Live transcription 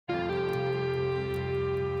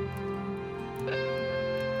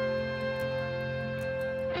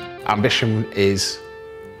Ambition is,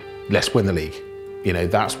 let's win the league. You know,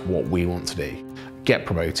 that's what we want to do. Get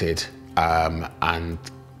promoted and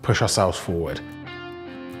push ourselves forward.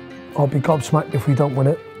 I'll be gobsmacked if we don't win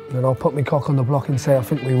it, and I'll put my cock on the block and say I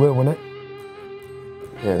think we will win it.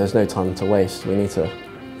 Yeah, there's no time to waste. We need to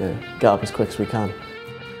get up as quick as we can.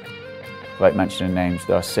 Like mentioning names,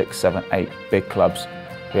 there are 6, 7, 8 big clubs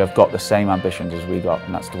who have got the same ambitions as we got,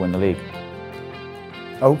 and that's to win the league.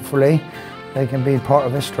 Hopefully they can be part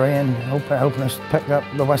of history and helping us pick up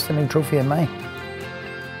the Western League trophy in May.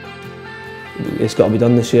 It's got to be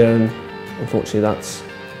done this year, and unfortunately that's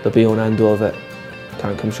the be-all and end-all of it.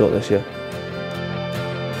 Can't come short this year.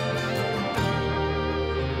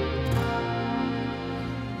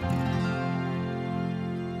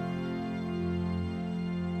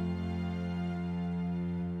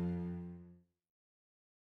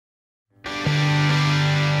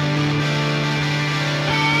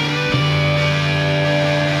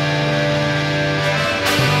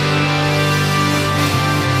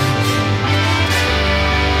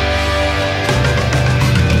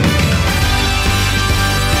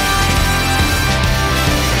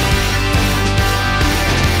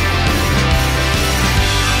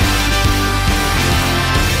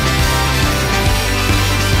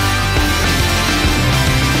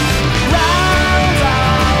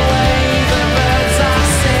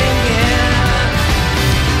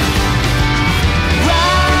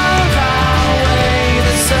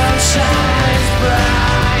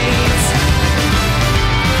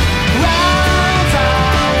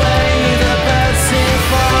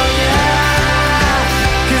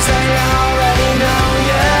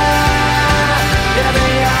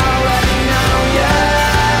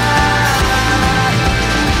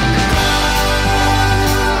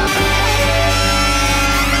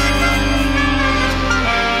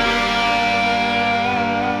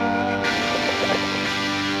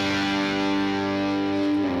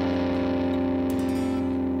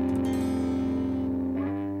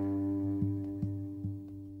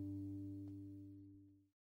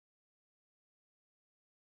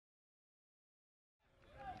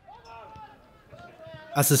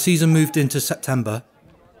 As the season moved into September,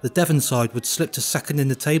 the Devon side would slip to second in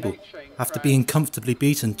the table after being comfortably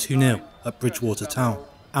beaten 2-0 at Bridgwater Town,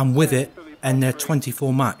 and with it end their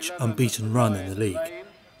 24-match unbeaten run in the league.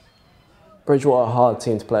 Bridgwater are a hard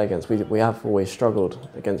team to play against. We have always struggled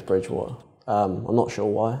against Bridgwater. I'm not sure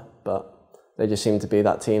why, but they just seem to be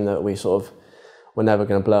that team that we're never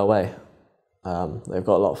going to blow away. They've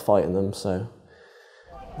got a lot of fight in them, so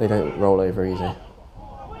they don't roll over easy.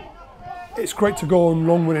 It's great to go on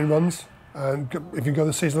long winning runs, and if you go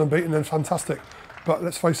the season unbeaten, then fantastic. But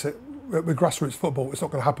let's face it, with grassroots football, it's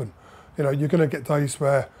not going to happen. You know, you're going to get days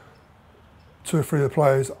where 2 or 3 of the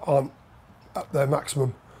players aren't at their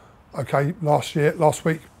maximum. Okay, last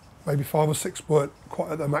week, maybe 5 or 6 weren't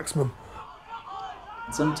quite at their maximum.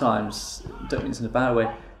 Sometimes, don't mean this in a bad way,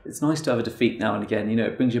 it's nice to have a defeat now and again. You know,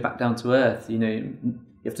 it brings you back down to earth. You know,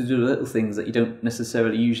 you have to do the little things that you don't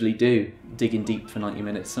necessarily usually do. Digging deep for 90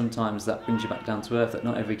 minutes, sometimes that brings you back down to earth, that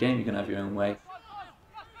not every game you're going to have your own way.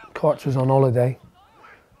 Koch was on holiday,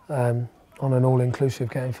 on an all-inclusive,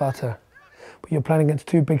 getting fatter. But you're playing against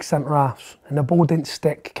 2 big centre-halves, and the ball didn't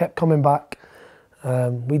stick, kept coming back.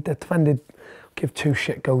 We defended, give 2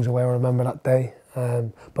 shit goals away, I remember that day.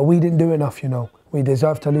 But we didn't do enough, you know. We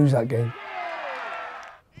deserved to lose that game.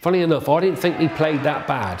 Funny enough, I didn't think we played that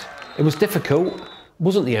bad. It was difficult.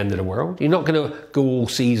 Wasn't the end of the world. You're not going to go all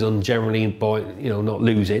season generally by not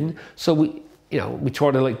losing. So we try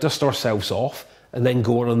to dust ourselves off and then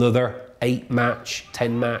go on another 8-match,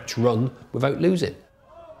 10-match run without losing.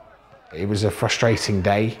 It was a frustrating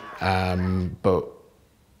day, but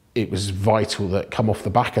it was vital that come off the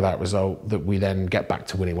back of that result that we then get back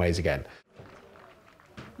to winning ways again.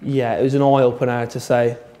 Yeah, it was an eye opener to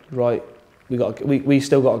say, right, we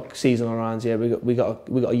still got a season on our hands here. We got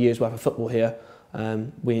a year's worth of football here.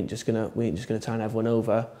 We ain't just gonna turn everyone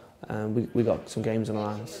over. We got some games on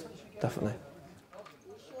our hands, definitely.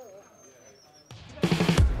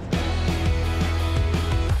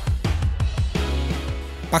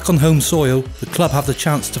 Back on home soil, the club have the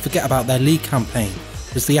chance to forget about their league campaign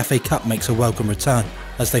as the FA Cup makes a welcome return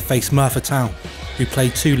as they face Plymouth Town, who play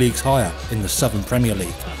 2 leagues higher in the Southern Premier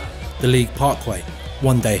League. The league Parkway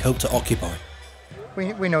one day hope to occupy.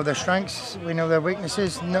 We know their strengths, we know their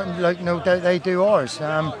weaknesses, no doubt they do ours.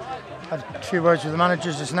 I've had a few words with the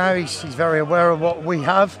manager just now. He's very aware of what we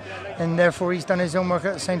have, and therefore he's done his own work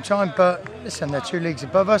at the same time. But listen, they're 2 leagues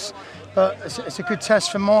above us, but it's a good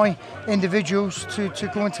test for my individuals to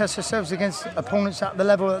go and test themselves against opponents at the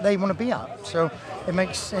level that they want to be at. So it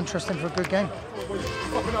makes it interesting for a good game.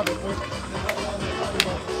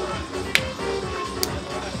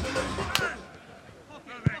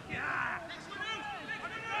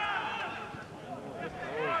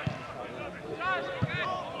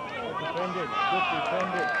 defended. Good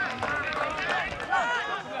defended.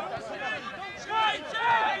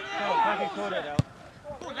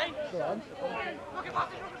 Go on.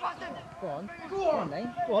 Go on. Go on, mate.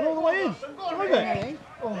 Go on, all the way in. Go on, mate.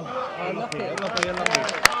 Oh, lucky.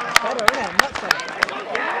 Better, isn't it? Much better.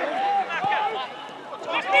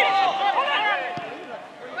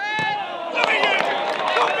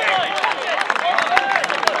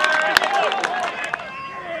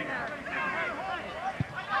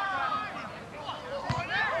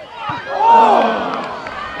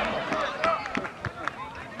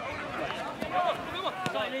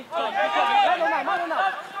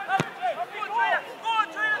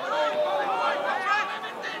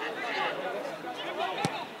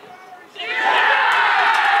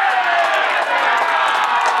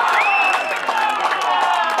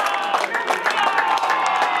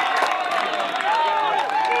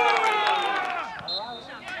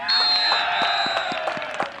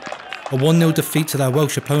 A 1-0 defeat to their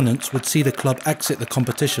Welsh opponents would see the club exit the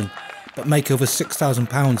competition, but make over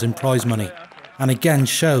 £6,000 in prize money, and again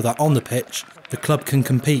show that on the pitch, the club can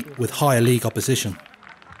compete with higher league opposition.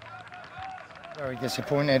 Very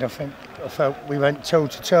disappointed. I felt we went toe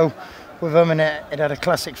to toe with them, and it had a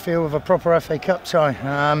classic feel of a proper FA Cup tie,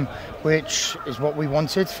 which is what we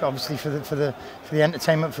wanted, obviously for the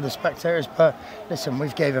entertainment for the spectators. But listen,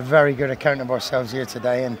 we've gave a very good account of ourselves here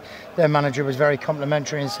today, and their manager was very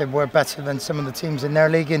complimentary and said we're better than some of the teams in their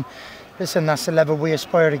league. And listen, that's the level we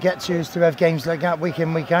aspire to get to, is to have games like that week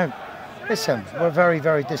in, week out. Listen, we're very,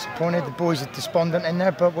 very disappointed. The boys are despondent in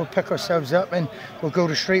there, but we'll pick ourselves up and we'll go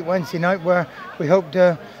to Street Wednesday night, where we hope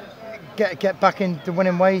to get back in the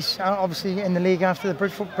winning ways, obviously in the league after the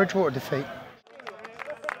Bridgwater defeat.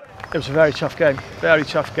 It was a very tough game,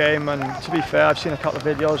 and to be fair, I've seen a couple of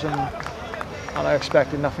videos and I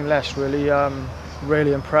expected nothing less, really.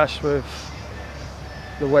 Really impressed with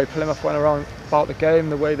the way Plymouth went around about the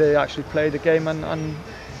game, the way they actually played the game, and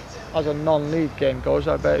as a non-league game goes,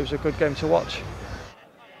 I bet it was a good game to watch.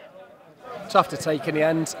 Tough to take in the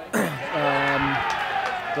end.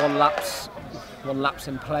 One lapse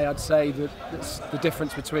in play, I'd say. That's the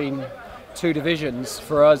difference between two divisions.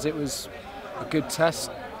 For us, it was a good test,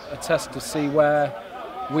 a test to see where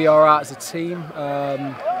we are at as a team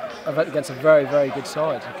against a very, very good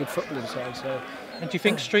side, a good footballing side. So. And do you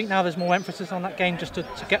think Street, now there's more emphasis on that game just to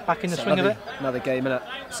get back in the swing of it? Another game, innit?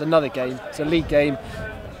 It's another game. It's a league game.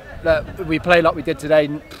 We play like we did today,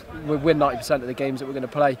 we win 90% of the games that we're going to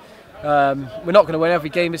play. We're not going to win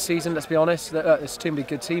every game this season, let's be honest. There's too many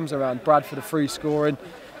good teams around. Bradford are free scoring,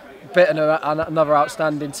 Bit another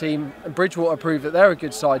outstanding team. And Bridgwater proved that they're a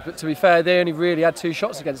good side, but to be fair, they only really had 2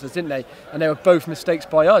 shots against us, didn't they? And they were both mistakes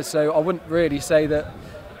by us, so I wouldn't really say that,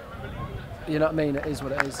 you know what I mean, it is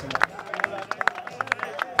what it is.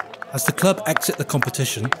 As the club exit the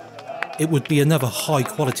competition, it would be another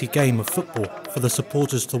high-quality game of football for the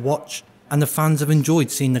supporters to watch, and the fans have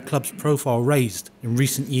enjoyed seeing the club's profile raised in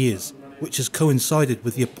recent years, which has coincided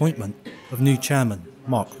with the appointment of new chairman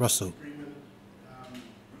Mark Russell.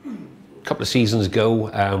 A couple of seasons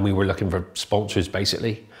ago, we were looking for sponsors,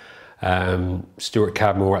 basically. Stuart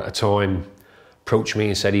Cadmore at the time approached me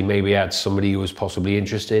and said he maybe had somebody who was possibly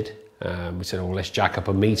interested. We said, oh, let's jack up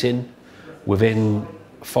a meeting. Within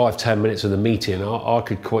 5-10 minutes of the meeting, I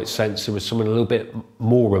could quite sense there was something a little bit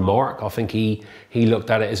more with Mark. I think he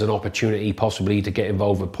looked at it as an opportunity possibly to get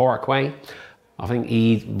involved with Parkway. I think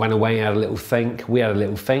he went away and had a little think. We had a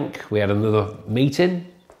little think. We had another meeting.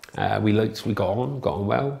 We got on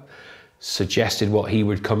well. Suggested what he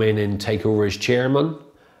would come in and take over as chairman,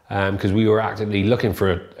 because we were actively looking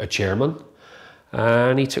for a chairman,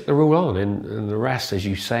 and he took the role on, and the rest, as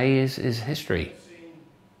you say, is history.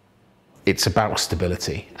 It's about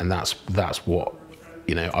stability, and that's what,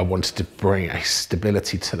 you know, I wanted to bring a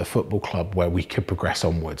stability to the football club where we could progress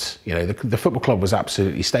onwards. You know, the football club was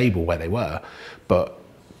absolutely stable where they were, but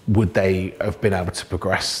would they have been able to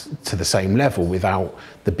progress to the same level without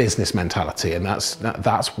the business mentality? And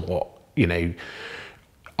that's what, you know,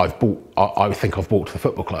 I think I've brought to the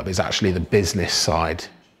football club, is actually the business side.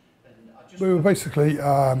 We were basically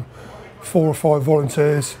 4 or 5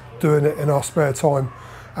 volunteers doing it in our spare time,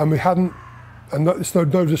 and we hadn't, and it's no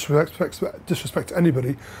disrespect to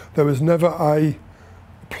anybody, there was never a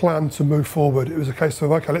plan to move forward. It was a case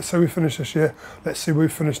of, okay, let's say we finish this year, let's see we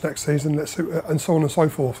finish next season, let's see, and so on and so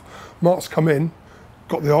forth. Mark's come in,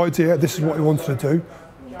 got the idea, this is what he wanted to do.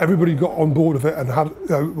 Everybody got on board with it and had, you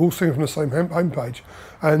know, all singing from the same homepage.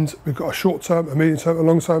 And we've got a short-term, a medium-term, a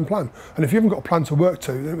long-term plan. And if you haven't got a plan to work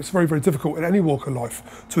to, then it's very, very difficult in any walk of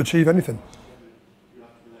life to achieve anything.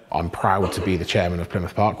 I'm proud to be the chairman of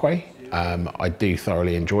Plymouth Parkway. I do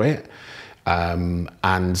thoroughly enjoy it.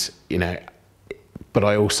 And, you know, but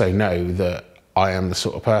I also know that I am the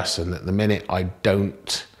sort of person that the minute I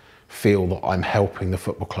don't feel that I'm helping the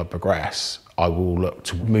football club progress, I will look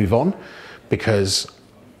to move on, because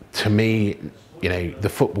to me, you know, the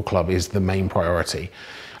football club is the main priority.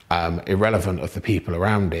 Irrelevant of the people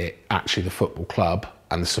around it, actually the football club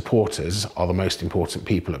and the supporters are the most important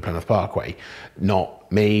people at Plymouth Parkway,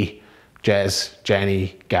 not me, Jez,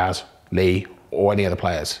 Jenny, Gaz, Lee, or any other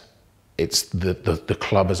players. It's the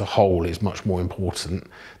club as a whole is much more important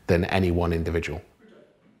than any one individual.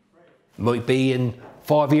 Might be in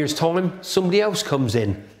 5 years' time, somebody else comes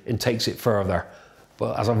in and takes it further.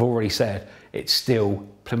 But as I've already said, it's still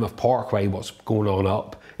Plymouth Parkway what's going on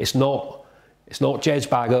up. It's not Jez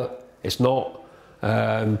Baggett, it's not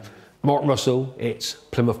Mark Russell, it's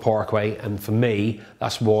Plymouth Parkway, and for me,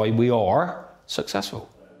 that's why we are successful.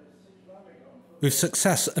 With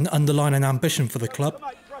success and underlying ambition for the club,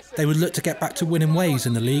 they would look to get back to winning ways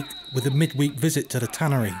in the league with a midweek visit to the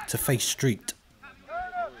Tannery to face Street.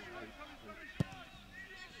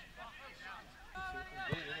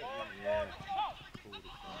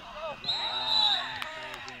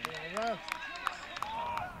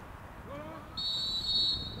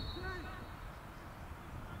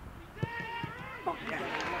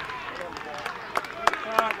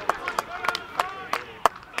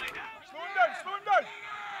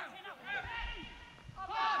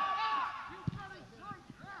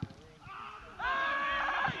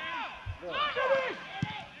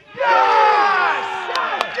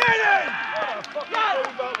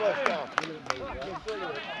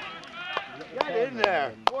 Get in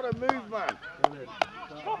there. What a move, man.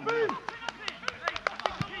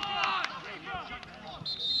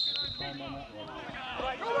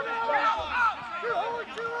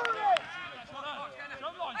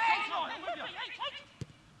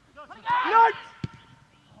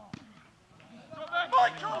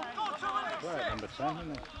 Number 10,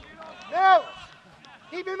 isn't it? Now,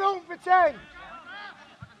 keep him on for 10.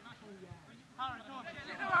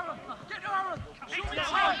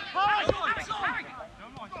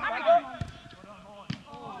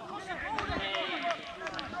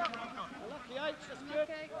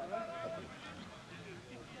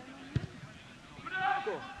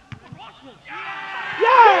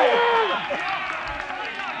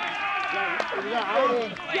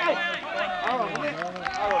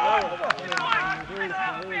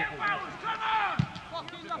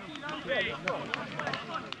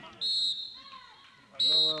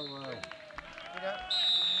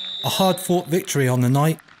 A hard-fought victory on the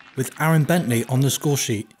night, with Aaron Bentley on the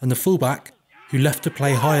scoresheet, and the fullback, who left to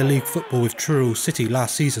play higher league football with Truro City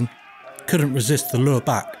last season, couldn't resist the lure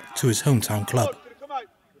back to his hometown club.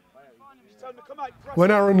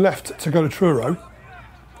 When Aaron left to go to Truro,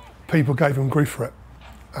 people gave him grief for it.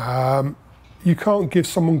 You can't give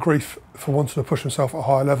someone grief for wanting to push himself at a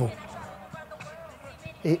higher level.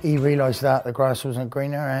 He realised that the grass wasn't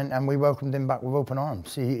greener, and we welcomed him back with open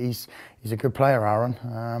arms. He's a good player, Aaron,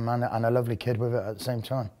 and a lovely kid with it at the same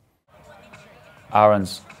time.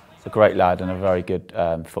 Aaron's a great lad and a very good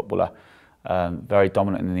footballer, very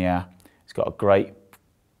dominant in the air. He's got a great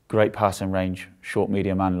passing range, short,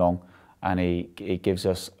 medium and long, and he gives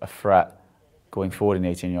us a threat going forward in the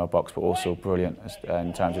 18-yard box, but also brilliant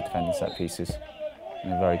in terms of defending set pieces,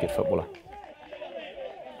 and a very good footballer.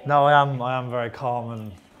 No, I am very calm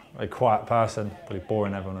and a quiet person, probably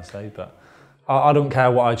boring everyone to say, but I don't care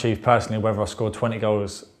what I achieve personally, whether I score 20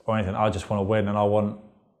 goals or anything. I just want to win, and I want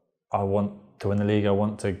to win the league. I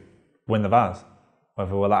want to win the Vase. Whether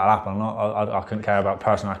that'll happen or not, I couldn't care about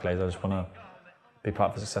personal accolades. I just want to be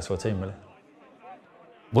part of a successful team, really.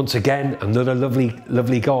 Once again, another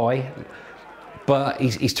lovely guy, but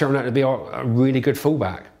he's turned out to be a really good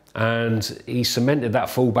fullback. And he's cemented that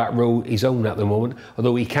fullback role his own at the moment,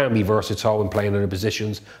 although he can be versatile and play in other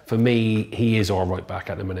positions. For me, he is our right back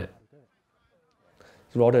at the minute.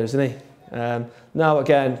 He's Rodder, isn't he? Now,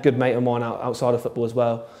 again, good mate of mine outside of football as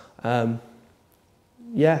well.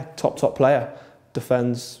 Yeah, top player.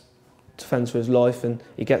 Defends for his life, and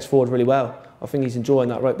he gets forward really well. I think he's enjoying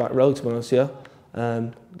that right back role, to be honest here.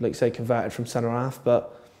 Like you say, converted from centre half,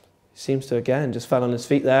 but seems to, again, just fell on his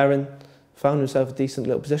feet there and found himself a decent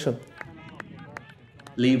little position.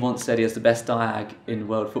 Lee once said he has the best diag in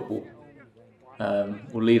world football.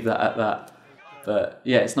 We'll leave that at that. But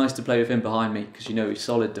yeah, it's nice to play with him behind me because you know he's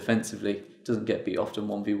solid defensively, doesn't get beat often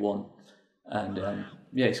 1v1, and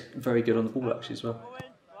yeah, he's very good on the ball actually as well.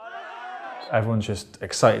 Everyone's just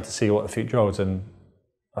excited to see what the future holds, and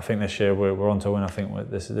I think this year we're on to win. I think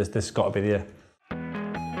this has got to be the year.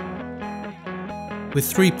 With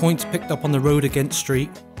 3 points picked up on the road against Street,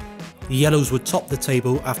 the Yellows would top the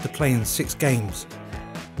table after playing 6 games,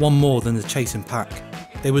 one more than the chasing pack.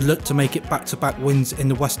 They would look to make it back-to-back wins in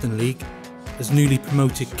the Western League as newly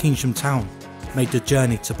promoted Keynsham Town made the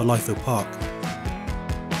journey to Blythe Park.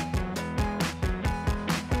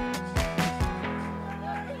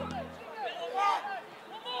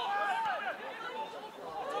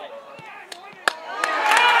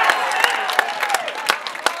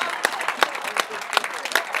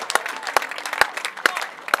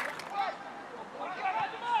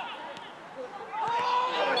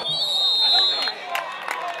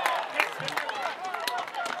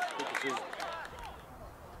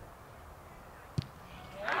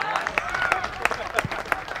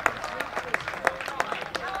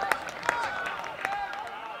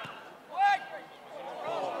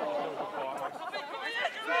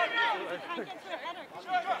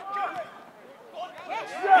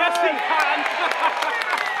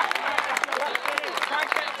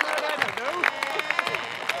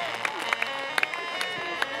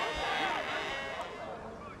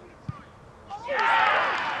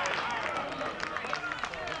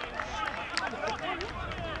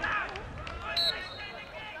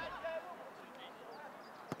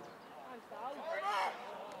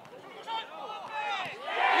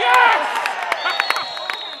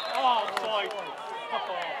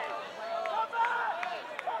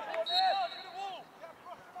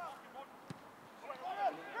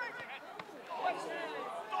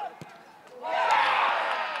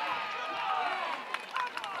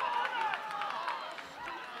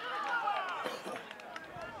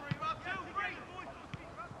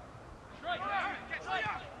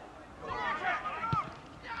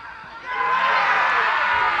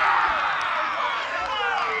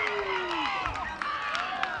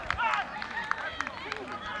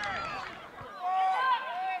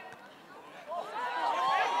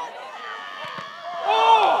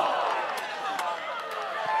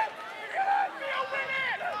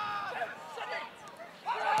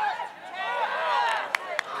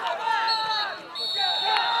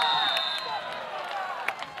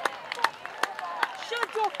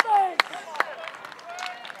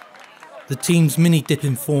 The team's mini-dip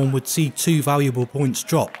in form would see 2 valuable points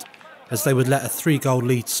dropped, as they would let a 3-goal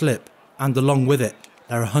lead slip, and along with it,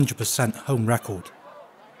 their 100% home record.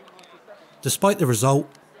 Despite the result,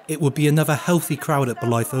 it would be another healthy crowd at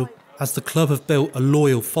Blythe, as the club have built a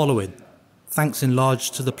loyal following, thanks in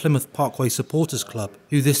large to the Plymouth Parkway Supporters Club,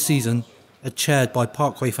 who this season are chaired by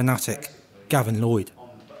Parkway fanatic Gavin Lloyd.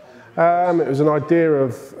 It was an idea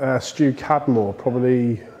of Stu Cadmore,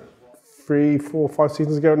 probably 3, 4, 5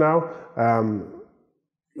 seasons ago now.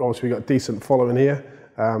 Obviously we got a decent following here,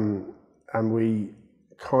 and we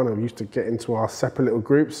kind of used to get into our separate little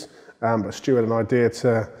groups, but Stu had an idea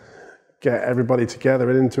to get everybody together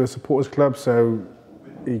and into a supporters club, so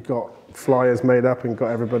he got flyers made up and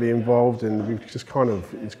got everybody involved, and we've just kind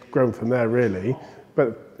of, it's grown from there really.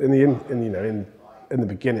 But in the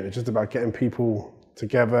beginning it was just about getting people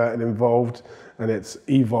together and involved, and it's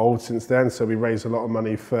evolved since then. So we raised a lot of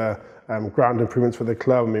money for ground improvements for the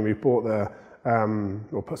club. I mean, we bought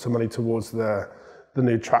or put some money towards the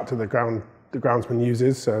new tractor the groundsman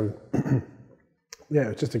uses. So yeah,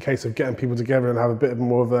 it's just a case of getting people together and have a bit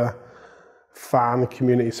more of a fan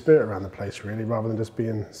community spirit around the place, really, rather than just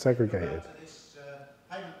being segregated.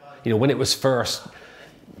 You know, when it was first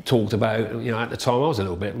talked about, you know, at the time I was a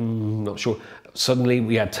little bit not sure. Suddenly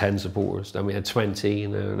we had 10 supporters, then we had 20, you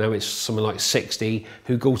know, now it's something like 60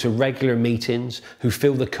 who go to regular meetings, who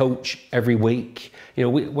fill the coach every week. You know,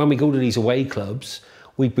 when we go to these away clubs,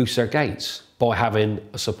 we boost their gates by having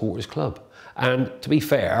a supporters club. And to be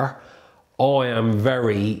fair, I am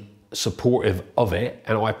very supportive of it,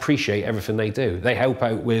 and I appreciate everything they do. They help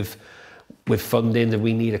out with funding, that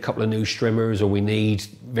we need a couple of new streamers or we need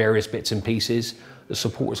various bits and pieces. The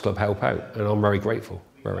supporters club help out, and I'm very grateful,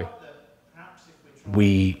 very.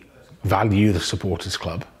 We value the supporters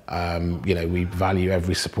club. You know, we value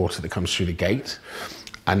every supporter that comes through the gate,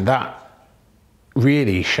 and that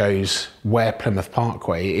really shows where Plymouth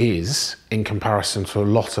Parkway is in comparison to a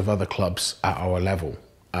lot of other clubs at our level.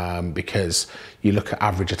 Because you look at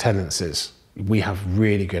average attendances, we have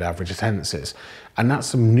really good average attendances, and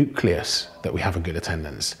that's the nucleus that we have a good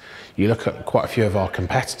attendance. You look at quite a few of our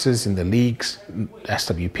competitors in the leagues,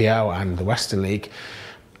 SWPL and the Western League,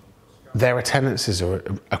 their attendances are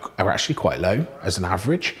actually quite low as an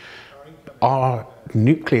average. Our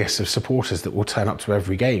nucleus of supporters that will turn up to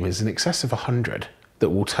every game is in excess of 100 that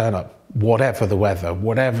will turn up, whatever the weather,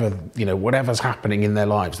 whatever, you know, whatever's happening in their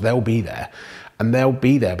lives, they'll be there. And they'll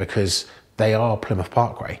be there because they are Plymouth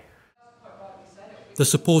Parkway. The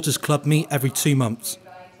supporters club meet every 2 months,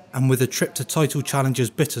 And with a trip to title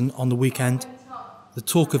challengers Bitton on the weekend, the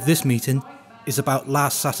talk of this meeting is about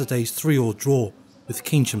last Saturday's 3-3 draw with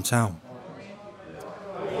Keynsham Town.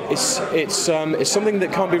 It's something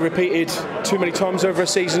that can't be repeated too many times over a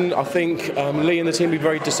season. I think Lee and the team will be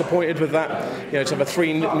very disappointed with that. You know, to have a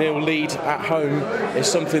 3-0 lead at home is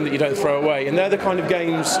something that you don't throw away. And they're the kind of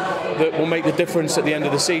games that will make the difference at the end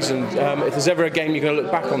of the season. If there's ever a game you're going to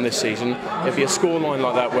look back on this season, it'd be a scoreline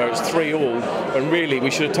like that where it's 3-3, and really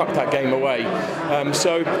we should have tucked that game away.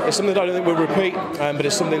 So it's something that I don't think we'll repeat, but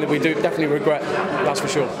it's something that we do definitely regret, that's for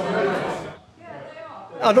sure.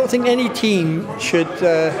 I don't think any team should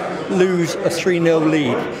lose a 3-0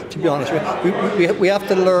 lead, to be honest. We have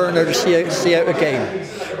to learn how to see out a game.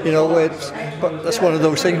 You know, but that's one of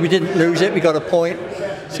those things. We didn't lose it, we got a point.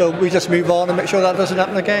 So we just move on and make sure that doesn't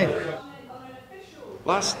happen again.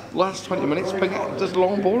 Last 20 minutes, just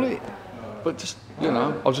long ball it. But just, you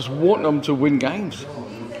know, I just want them to win games.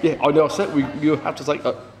 Yeah, I know I said you have to take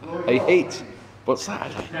a hit, but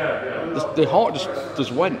Saturday, the heart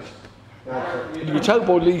just went. You could tell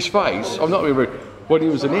by Lee's face, I'm not really, when he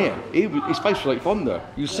was in here, his face was like thunder.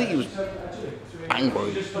 You see he was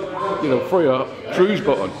angry, you know, free up, cruise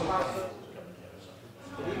button.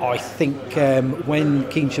 I think when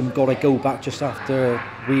Keynsham got a goal back just after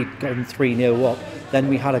we'd gone 3-0 up, then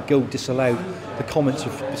we had a goal disallowed. The comments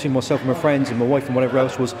between myself and my friends and my wife and whatever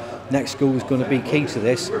else was, next goal was going to be key to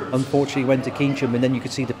this. Unfortunately, went to Keynsham, and then you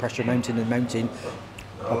could see the pressure mounting and mounting.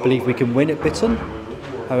 I believe we can win at Bitton.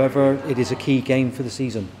 However, it is a key game for the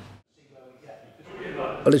season.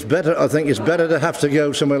 Well, it's better. I think it's better to have to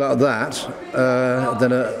go somewhere like that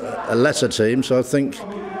than a lesser team. So I think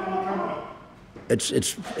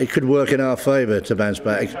it could work in our favour to bounce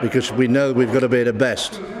back, because we know we've got to be the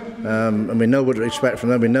best, and we know what to expect from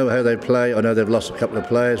them. We know how they play. I know they've lost a couple of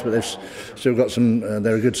players, but they've still got some.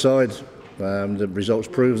 They're a good side. The results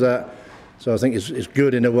prove that. So I think it's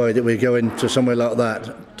good in a way that we go into somewhere like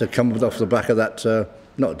that to come off the back of that.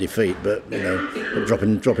 Not defeat, but you know,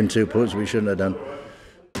 dropping 2 points we shouldn't have done.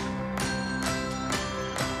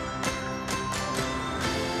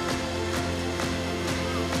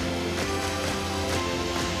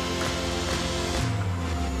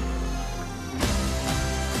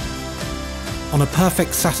 On a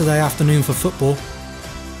perfect Saturday afternoon for football,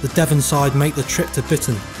 the Devon side make the trip to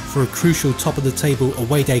Bitton for a crucial top-of-the-table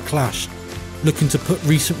away day clash, looking to put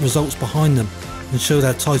recent results behind them and show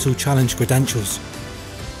their title challenge credentials.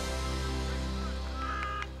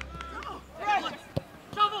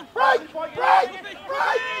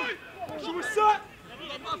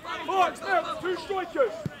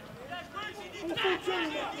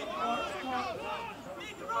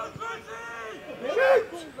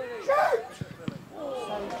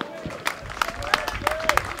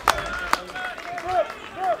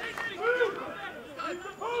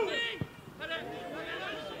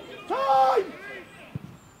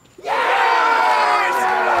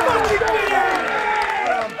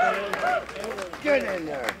 Get in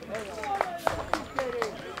there.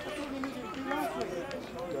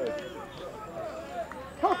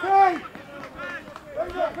 Copy!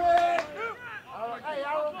 Hey,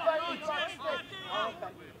 Aaron, baby, touch stick.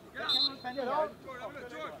 Get on.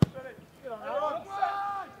 Get on, Aaron.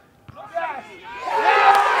 Yes!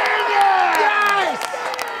 Yes!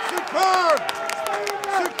 Superb!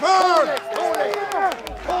 Superb!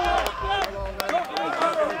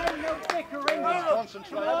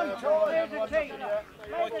 Concentrate.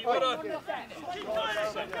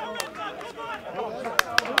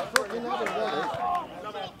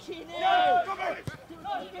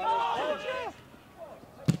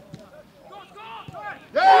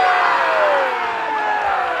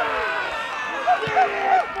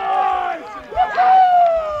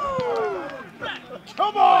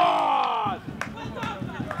 Come on!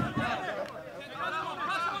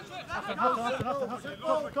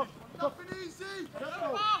 Nothing easy.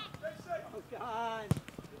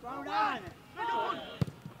 Throw down.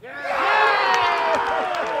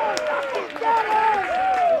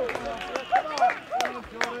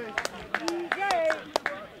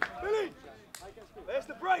 Billy, there's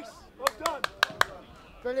the brace. Well done.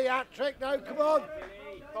 Billy, hat trick now. Come on.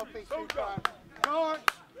 Come on.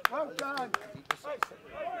 Well done.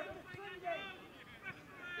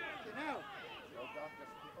 Now.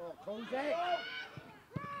 Oh, close it.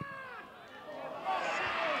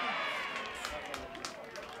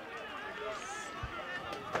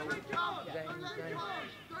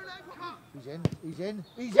 He's in. He's in.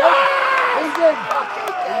 He's in. He's in.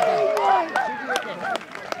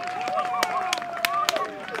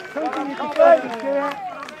 Taking your defence here.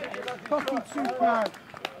 Fucking super.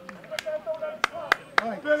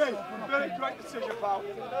 Billy, great decision, pal.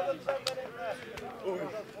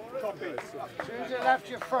 Copy. As soon as it left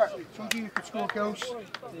your foot, told you could score goals. Okay,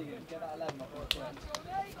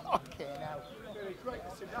 now. Great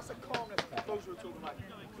decision. That's a calmness. Those were talking about.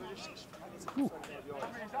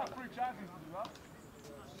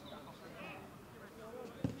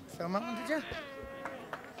 Film that one, did you?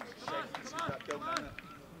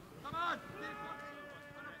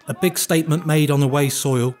 A big statement made on away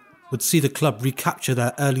soil would see the club recapture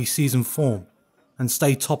their early season form and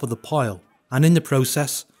stay top of the pile, and in the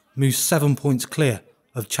process move 7 points clear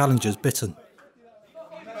of challengers Bitton.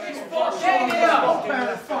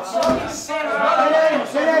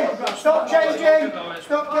 Stop changing!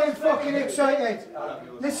 Stop getting fucking excited!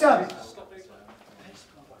 Listen!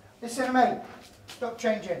 Listen to me. Stop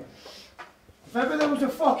changing. If ever there was a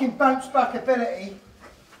fucking bounce back ability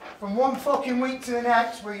from one fucking week to the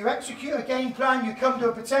next where you execute a game plan, you come to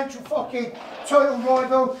a potential fucking title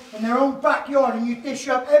rival in their own backyard and you dish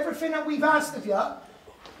up everything that we've asked of you,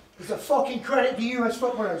 it's a fucking credit to you as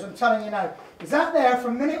footballers, I'm telling you now. Because that there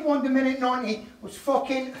from minute 1 to minute 90 was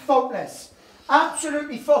fucking faultless.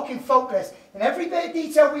 Absolutely fucking faultless. And every bit of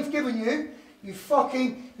detail we've given you, you've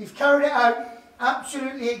carried it out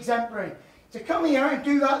absolutely exemplary. To come here and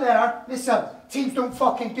do that there, listen, teams don't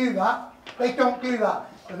fucking do that. They don't do that.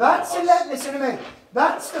 But that's listen to me.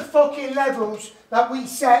 That's the fucking levels that we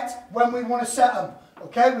set when we want to set them.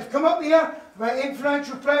 Okay, we've come up here, we've got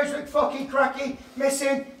influential players like fucking Cracky,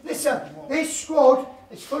 missing. Listen, this squad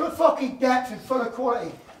is full of fucking depth and full of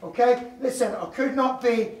quality. Okay, listen, I could not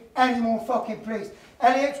be any more fucking pleased.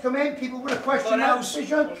 Elliot's come in, people would have questioned that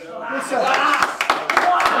decision. Listen.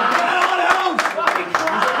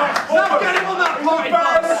 Now get him on that party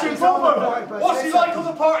bus! What's he like on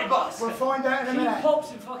the party bus? We'll find out in a minute.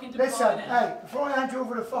 Listen, Listen, hey, before I hand you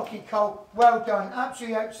over to fucking Cole, well done,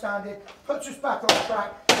 absolutely outstanding. Puts us back on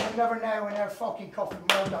track, and we'll never nail in their fucking coffin.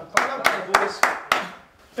 Well done.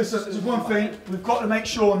 Listen, there's one thing, we've got to make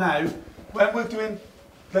sure now, when we're doing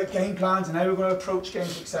like game plans and how we're going to approach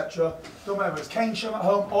games, etc. Don't matter whether it's Keynsham at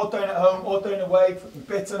home, or down away,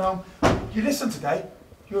 Bitton home. You listened today.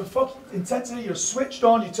 Your fucking intensity, you're switched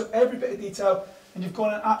on, you took every bit of detail and you've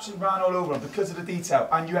gone and absolutely ran all over them because of the detail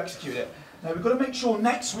and you execute it. Now we've got to make sure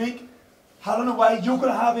next week, Helen away, you're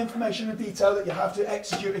going to have information and detail that you have to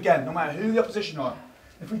execute again, no matter who the opposition are.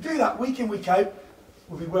 If we do that week in, week out,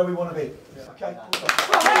 we'll be where we want to be. Okay?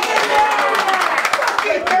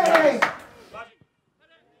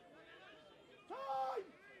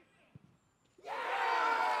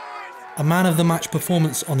 A man of the match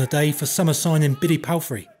performance on the day for summer signing Billy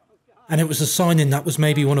Palfrey, and it was a signing that was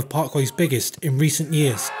maybe one of Parkway's biggest in recent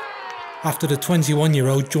years, after the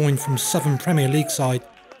 21-year-old joined from Southern Premier League side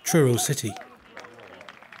Truro City.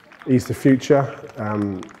 He's the future,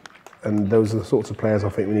 and those are the sorts of players I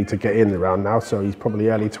think we need to get in around now, so he's probably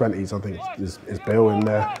early 20s, I think, is Bill, and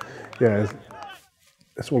yeah,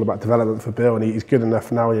 it's all about development for Bill, and he's good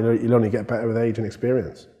enough now, you'll only get better with age and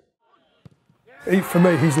experience. For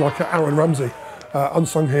me, he's like Aaron Ramsey,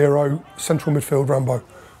 unsung hero, central midfield Rambo,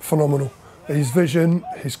 phenomenal. His vision,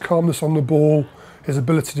 his calmness on the ball, his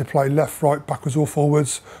ability to play left, right, backwards or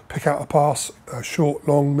forwards, pick out a pass, short,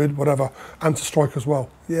 long, mid, whatever, and to strike as well.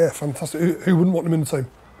 Yeah, fantastic. Who wouldn't want him in the team?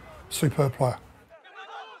 Superb player.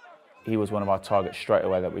 He was one of our targets straight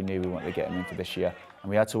away that we knew we wanted to get him in for this year, and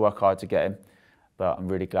we had to work hard to get him, but I'm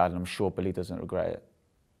really glad and I'm sure Billy doesn't regret it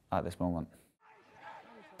at this moment.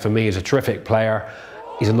 For me, he's a terrific player.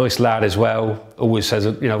 He's a nice lad as well. Always says,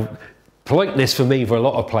 you know, politeness for me, for a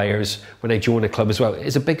lot of players when they join a club as well,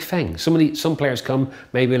 is a big thing. Some players come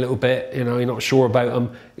maybe a little bit, you know, you're not sure about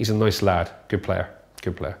them. He's a nice lad, good player,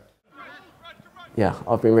 good player. Yeah,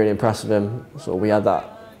 I've been really impressed with him. So we had that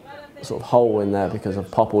sort of hole in there because of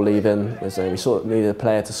Popple leaving. So we sort of needed a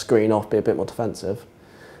player to screen off, be a bit more defensive.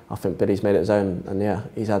 I think Billy's made it his own, and yeah,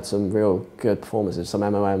 he's had some real good performances, some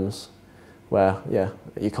MOMs. Where, yeah,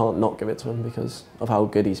 you can't not give it to him because of how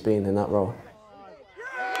good he's been in that role.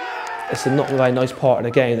 It's a not very nice part of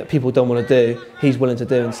the game that people don't want to do. He's willing to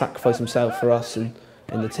do and sacrifice himself for us and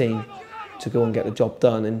the team to go and get the job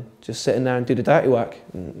done and just sit in there and do the dirty work.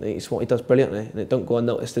 And it's what he does brilliantly, and it don't go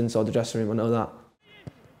unnoticed inside the dressing room, I know that.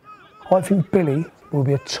 I think Billy will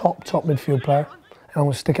be a top midfield player. And I'm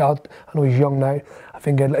going to stick it out. I know he's young now. I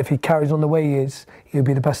think if he carries on the way he is, he'll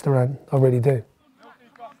be the best around. I really do.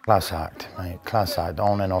 Class act, mate. Class act,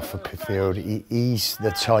 on and off the field. He's the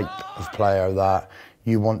type of player that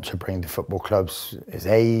you want to bring to football clubs. His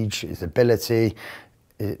age, his ability,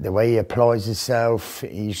 the way he applies himself.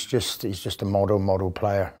 He's just a model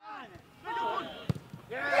player.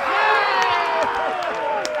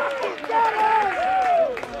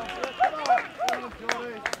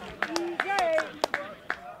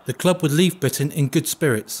 The club would leave Britain in good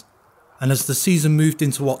spirits, and as the season moved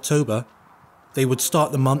into October, they would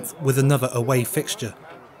start the month with another away fixture,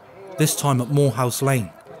 this time at Morehouse Lane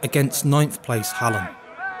against 9th place Hallam.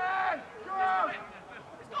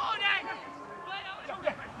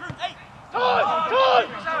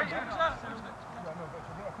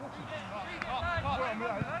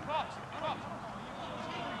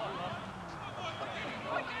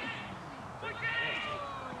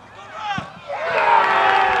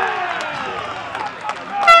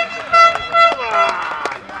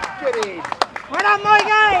 Well done,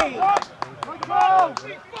 Mikey!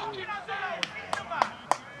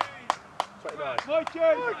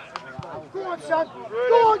 Go on, son!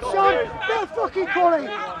 Go on, son! Bit of fucking quality!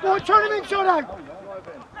 Go on, turn him inside out!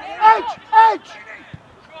 Edge! Edge!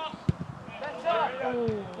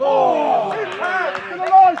 Oh! To the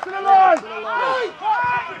line! To the line!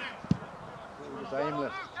 It was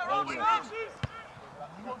aimless. Come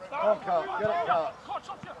on, Carl. Get it, Carl.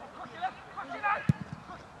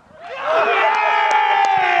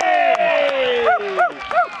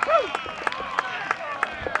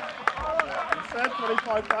 Said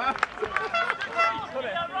 25 back.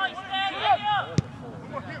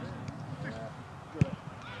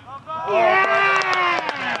 Yeah!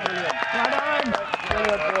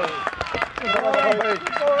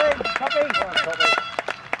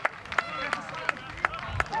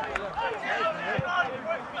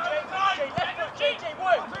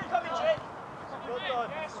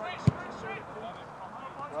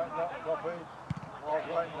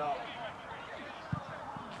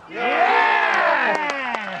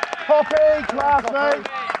 Poppy, class, mate.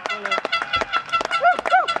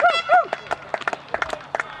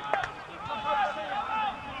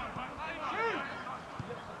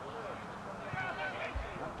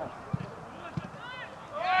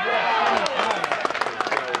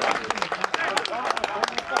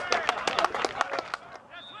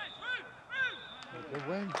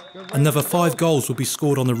 Another 5 goals will be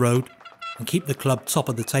scored on the road and keep the club top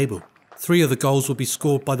of the table. 3 of the goals will be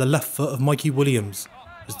scored by the left foot of Mikey Williams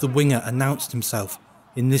as the winger announced himself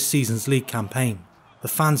in this season's league campaign. The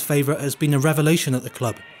fans' favourite has been a revelation at the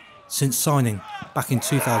club since signing back in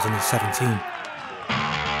 2017.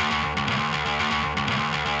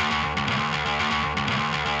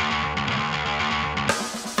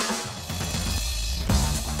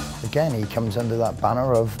 Again, he comes under that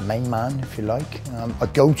banner of main man, if you like. A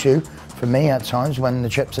go-to for me at times when the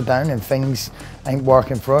chips are down and things ain't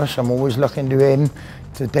working for us. I'm always looking to him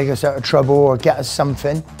to dig us out of trouble or get us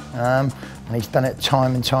something. And he's done it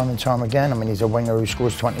time and time and time again. I mean, he's a winger who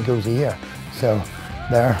scores 20 goals a year. So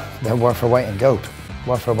they're worth a weight in gold.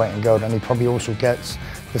 Worth a weight in gold. And he probably also gets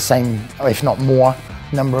the same, if not more,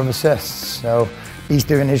 number of assists. So he's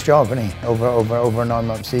doing his job, isn't he? Over a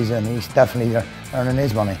 9-month season, he's definitely earning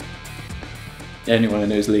his money. Anyone who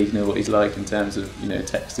knows Lee knows what he's like in terms of, you know,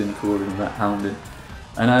 texting, calling, that hounding.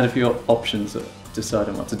 And I had a few options of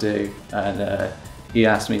deciding what to do, and he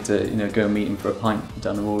asked me to, you know, go and meet him for a pint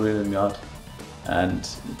down the Royal Wheeling Yard. And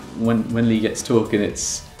when Lee gets talking,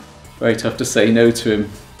 it's very tough to say no to him.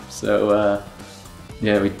 So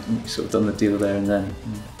yeah, we sort of done the deal there and then.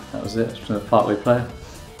 And that was it. From a Parkway player.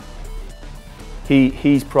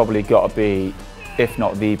 He's probably got to be, if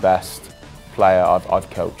not the best player I've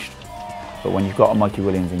coached. But when you've got a Mikey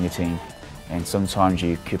Williams in your team, and sometimes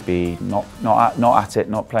you could be not at it,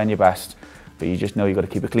 not playing your best, but you just know you've got to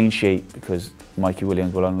keep a clean sheet because Mikey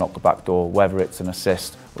Williams will unlock the back door, whether it's an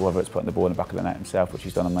assist or whether it's putting the ball in the back of the net himself, which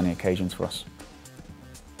he's done on many occasions for us.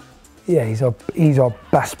 Yeah, he's our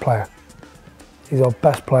best player. He's our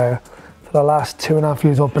best player. For the last 2.5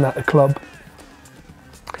 years I've been at the club,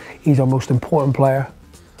 he's our most important player.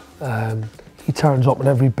 He turns up in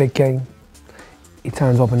every big game. He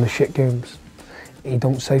turns up in the shit games. He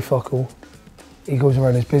don't say fuck all. He goes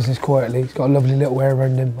around his business quietly. He's got a lovely little way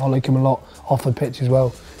around him. I like him a lot off the pitch as well.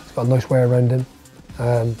 He's got a nice way around him.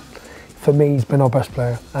 For me, he's been our best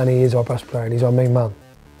player, and he is our best player, and he's our main man.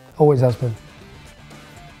 Always has been.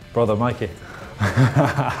 Brother Mikey.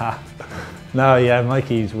 No, yeah,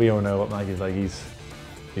 we all know what Mikey's like. He's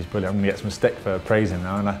brilliant. I'm gonna get some stick for praising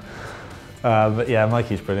now, but yeah,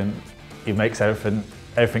 Mikey's brilliant. He makes everything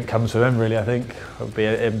comes with him, really. I think it'll be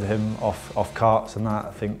him off carts and that.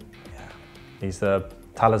 I think he's the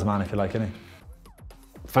talisman, if you like, isn't he?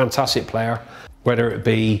 Fantastic player, whether it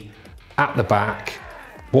be at the back,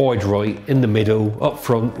 wide right, in the middle, up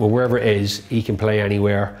front, or wherever it is, he can play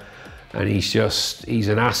anywhere. And he's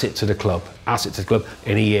an asset to the club,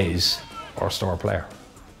 and he is our star player.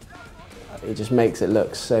 He just makes it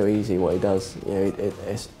look so easy what he does. You know,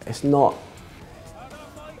 it's not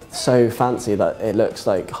so fancy that it looks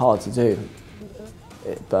like hard to do.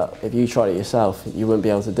 But if you tried it yourself, you wouldn't be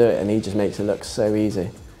able to do it, and he just makes it look so easy.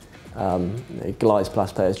 He glides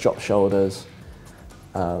past players, drops shoulders.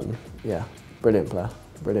 Yeah, brilliant player,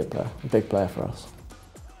 big player for us.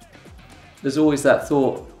 There's always that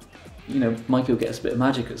thought, you know, Mikey will get us a bit of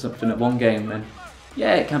magic at something at one game, and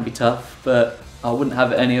yeah, it can be tough, but I wouldn't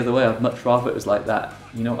have it any other way. I'd much rather it was like that.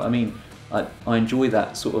 You know what I mean? I enjoy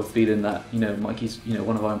that sort of feeling that, you know, Mikey's, you know,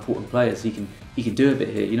 one of our important players. He can do a bit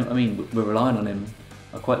here. You know what I mean? We're relying on him.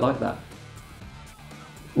 I quite like that.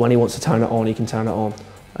 When he wants to turn it on, he can turn it on.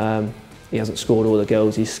 He hasn't scored all the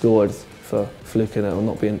goals he's scored for fluking it or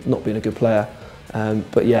not being a good player.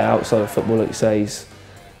 But yeah, outside of football, like you say, he's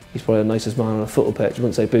probably the nicest man on a football pitch. I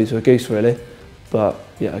wouldn't say boo to a goose really, but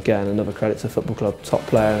yeah, again, another credit to the football club, top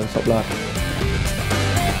player and top lad.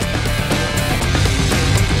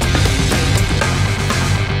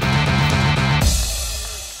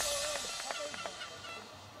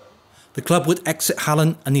 The club would exit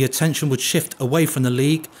Hallen and the attention would shift away from the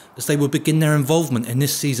league as they would begin their involvement in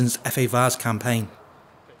this season's FA Vase campaign.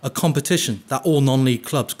 A competition that all non-league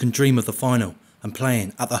clubs can dream of the final and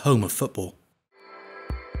playing at the home of football.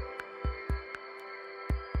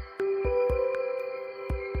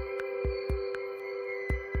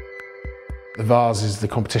 The Vase is the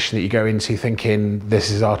competition that you go into thinking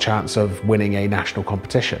this is our chance of winning a national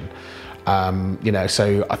competition. You know,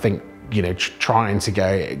 so I think, you know, trying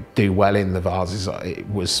to do well in the Vase is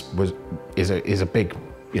a big,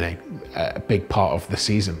 you know, a big part of the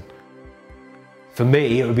season. For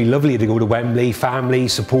me, it would be lovely to go to Wembley, family,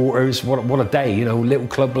 supporters. What a day, you know, little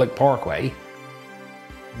club like Parkway.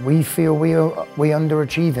 We feel we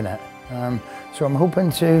underachieve in it, so I'm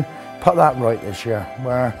hoping to put that right this year,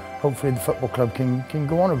 where hopefully the football club can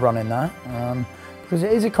go on a run in that, because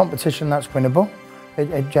it is a competition that's winnable.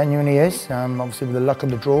 It genuinely is. Obviously with the luck of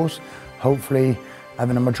the draws, hopefully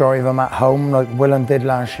having a majority of them at home like Willen did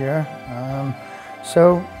last year.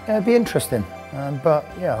 So yeah, it'd be interesting. But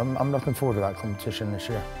yeah, I'm looking forward to that competition this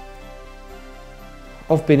year.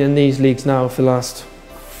 I've been in these leagues now for the last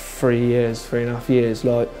 3.5 years.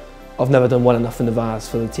 Like, I've never done well enough in the Vase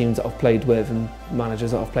for the teams that I've played with and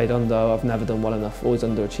managers that I've played under. I've never done well enough, always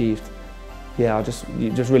underachieved. Yeah, I just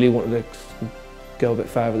really wanted to go a bit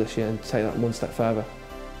further this year and take that one step further.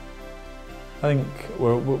 I think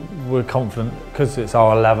we're confident because it's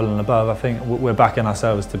our level and above. I think we're backing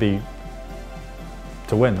ourselves to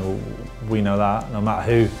win. We know that no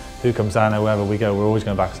matter who comes down or wherever we go, we're always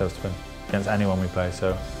going to back ourselves to win against anyone we play.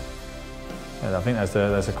 So yeah, I think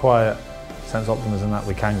there's a quiet sense of optimism that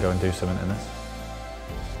we can go and do something in this.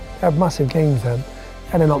 We have massive games then,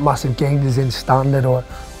 and they're not massive games as in standard or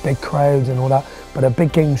big crowds and all that, but they're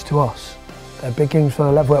big games to us. They're big games for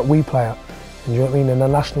the level that we play at. And you know what I mean? In a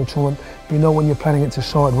national tournament, you know when you're playing against a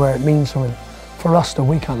side where it means something. For us though,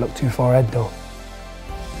 we can't look too far ahead though.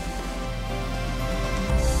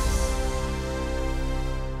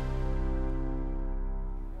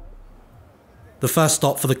 The first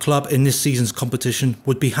stop for the club in this season's competition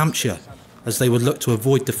would be Hampshire, as they would look to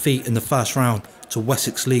avoid defeat in the first round to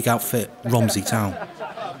Wessex League outfit Romsey Town.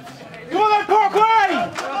 Come on then,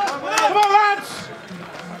 Parkway! Come on, lads!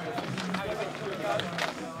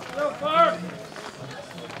 Go, Park!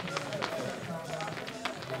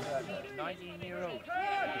 19-year-old.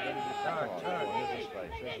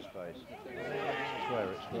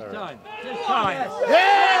 It's time. It's time.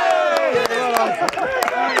 Yay!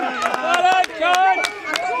 Well done, John!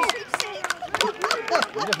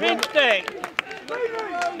 Minty!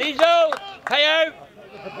 Liesel! KO!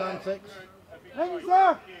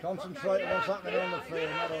 Concentrate on what's happening on the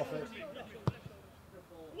field, not off it.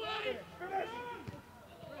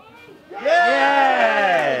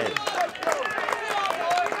 Yay!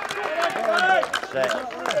 Set.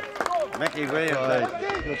 Mickey Williams.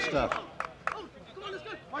 Good stuff.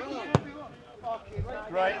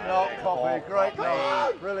 Great knock, Poppy, great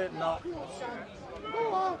knock. Brilliant knock.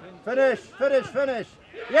 Finish, finish, finish.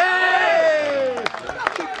 Yay!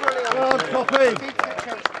 Well done, Poppy.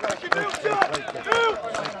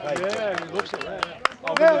 Yeah, he looks at that.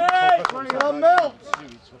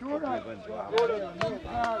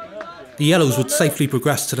 The Yellows would safely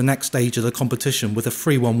progress to the next stage of the competition with a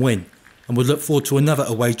 3-1 win and would look forward to another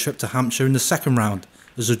away trip to Hampshire in the second round,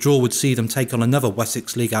 as a draw would see them take on another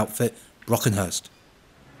Wessex League outfit, Brockenhurst.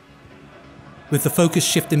 With the focus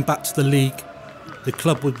shifting back to the league, the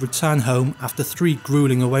club would return home after 3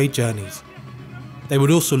 gruelling away journeys. They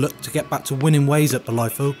would also look to get back to winning ways at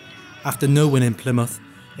Plymouth after no win in Plymouth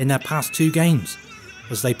in their past 2 games,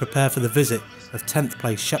 as they prepare for the visit of 10th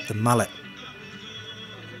place Shepton Mallet.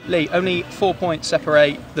 Lee, only 4 points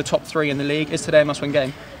separate the top 3 in the league. Is today a must-win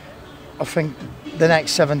game? I think the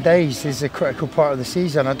next 7 days is a critical part of the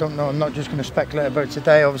season. I don't know, I'm not just going to speculate about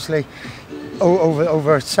today, obviously.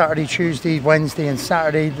 Over Saturday, Tuesday, Wednesday and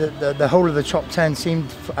Saturday, the whole of the top 10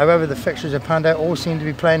 seemed, however the fixtures have panned out, all seem to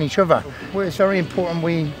be playing each other. Well, it's very important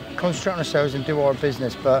we concentrate on ourselves and do our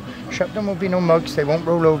business, but Shepton will be no mugs, they won't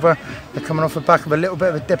roll over. They're coming off the back of a little bit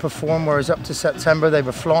of a dip of form, whereas up to September they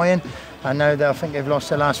were flying, and now I think they've lost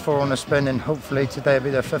their last 4 on the spin, and hopefully today will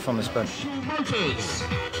be their 5th on the spin.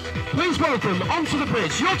 Please welcome onto the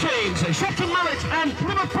bridge your teams, Shepton Mallet and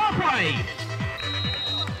Plymouth Parkway.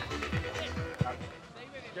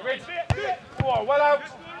 Come on, well out.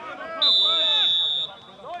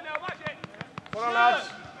 Well on, lads.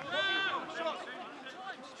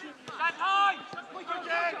 Stand high.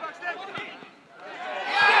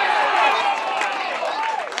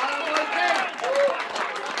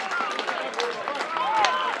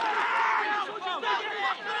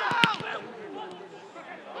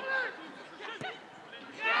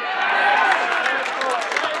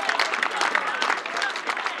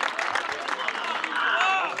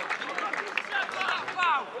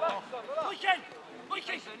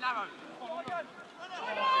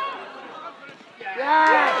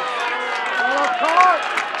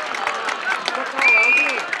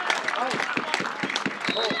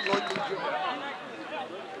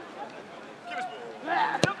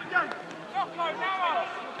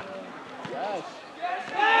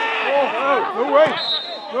 No way!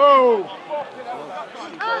 No!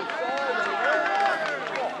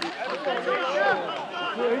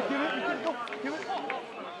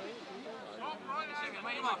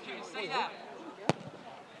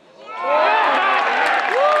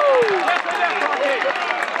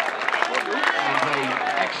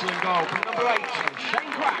 Excellent goal from number 8,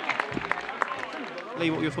 Shane Crack. Lee,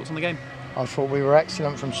 what were your thoughts on the game? I thought we were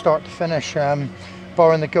excellent from start to finish.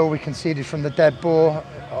 Barring the goal we conceded from the dead ball,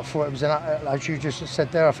 I thought it was, as you just said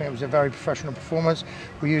there, I think it was a very professional performance.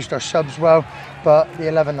 We used our subs well, but the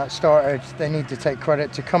 11 that started, they need to take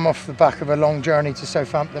credit to come off the back of a long journey to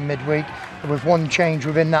Southampton midweek. With one change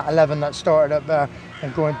within that 11 that started up there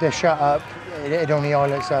and go and dish that up, it only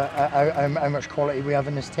highlights how much quality we have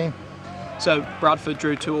in this team. So Bradford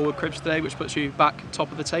drew 2-2 with Cribs today, which puts you back top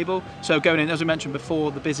of the table. So going in, as we mentioned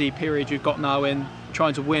before, the busy period you've got now in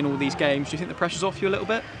trying to win all these games, do you think the pressure's off you a little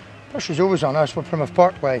bit? Pressure's always on us. We're Plymouth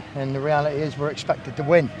Parkway, and the reality is we're expected to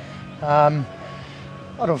win. I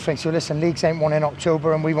don't think so. Listen, leagues ain't won in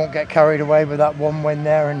October, and we won't get carried away with that one win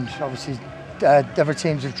there. And obviously, other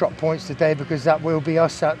teams have dropped points today because that will be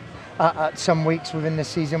us at some weeks within the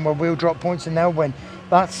season where we'll drop points and they'll win.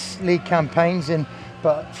 That's league campaigns,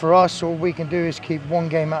 but for us, all we can do is keep one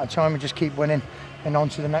game at a time and just keep winning. And on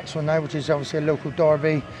to the next one now, which is obviously a local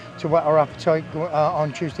derby to whet our appetite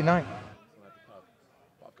on Tuesday night.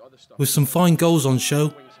 With some fine goals on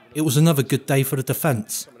show, it was another good day for the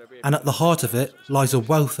defence, and at the heart of it lies a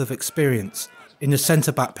wealth of experience in the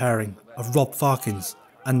centre-back pairing of Rob Farkins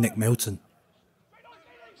and Nick Milton.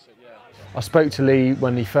 I spoke to Lee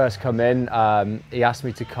when he first come in. He asked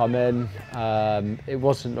me to come in. It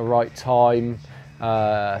wasn't the right time.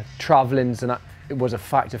 Travelling's it was a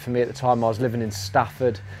factor for me at the time. I was living in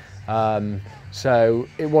Stafford, so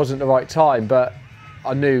it wasn't the right time. But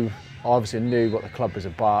I obviously knew what the club was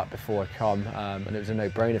about before I come, and it was a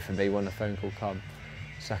no-brainer for me when the phone call come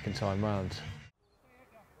second time round.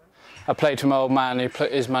 I played for my old man, who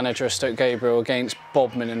put his manager at Stoke Gabriel, against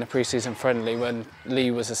Bodmin in the pre-season friendly when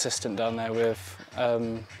Lee was assistant down there with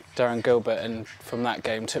Darren Gilbert, and from that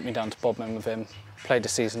game took me down to Bodmin with him, played the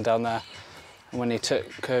season down there, and when he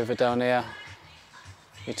took over down here,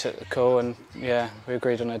 he took the call and yeah, we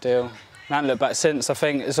agreed on a deal. I haven't looked back since. I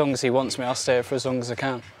think as long as he wants me, I'll stay here for as long as I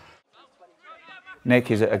can.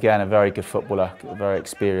 Nick is, again, a very good footballer, very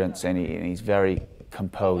experienced, and he's very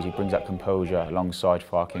composed. He brings that composure alongside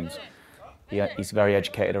Farkins. He's very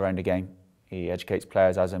educated around the game. He educates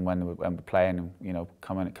players as and when we're playing, and you know,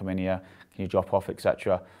 come in here, can you drop off,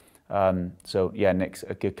 etc. So yeah, Nick's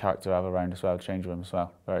a good character to have around as well, change room as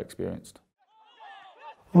well, very experienced.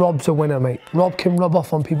 Rob's a winner, mate. Rob can rub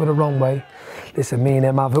off on people the wrong way. Listen, me and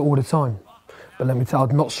him have it all the time. But let me tell you,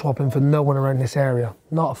 I'm not swapping for no one around this area.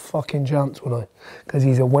 Not a fucking chance, would I? Because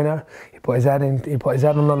he's a winner. He put his head in. He put his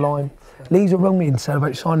head on the line. Lee's around me and said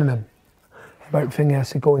about signing him. About thinking, I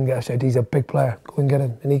said, go and get him. I said, he's a big player. Go and get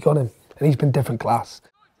him. And he got him. And he's been different class.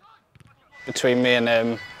 Between me and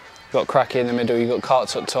him, you've got Cracky in the middle, you've got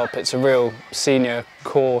Carts up top. It's a real senior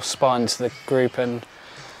core spine to the group, and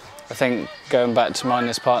I think going back to mine,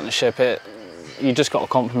 this partnership, you just got to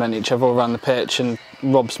complement each other all around the pitch, and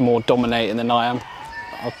Rob's more dominating than I am.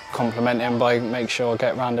 I'll compliment him by making sure I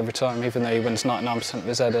get round every time, even though he wins 99% of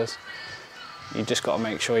his headers. You just got to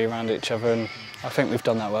make sure you're around each other, and I think we've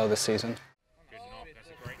done that well this season.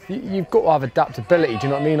 You've got to have adaptability, do you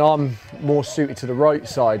know what I mean? I'm more suited to the right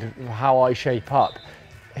side of how I shape up.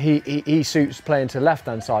 He suits playing to the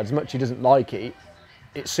left-hand side. As much as he doesn't like it,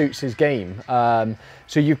 it suits his game.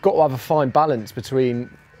 So you've got to have a fine balance between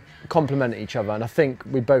complementing each other, and I think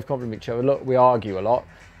we both complement each other. Look, we argue a lot.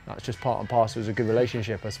 That's just part and parcel of a good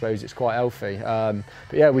relationship, I suppose. It's quite healthy. But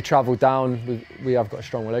yeah, we travel down. We have got a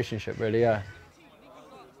strong relationship, really, yeah.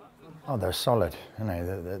 Oh, they're solid. You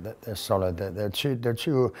know, they're solid. They're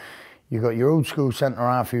two. You've got your old school centre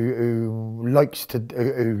half who loves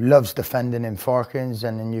defending in Farkins,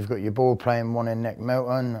 and then you've got your ball playing one in Nick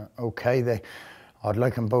Milton. Okay, I'd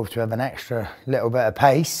like them both to have an extra little bit of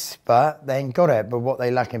pace, but they ain't got it. But what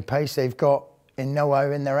they lack in pace, they've got in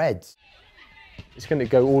nowhere in their heads. It's going to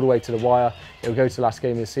go all the way to the wire. It'll go to the last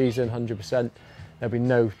game of the season, 100%. There'll be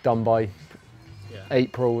no done by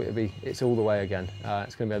April. It's all the way again.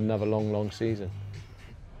 It's going to be another long, long season.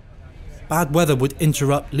 Bad weather would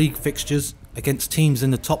interrupt league fixtures against teams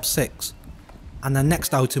in the top 6, and their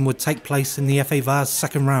next outing would take place in the FA Vase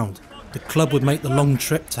second round. The club would make the long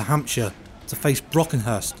trip to Hampshire to face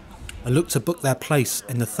Brockenhurst and look to book their place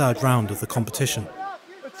in the third round of the competition.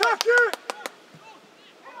 Attack it!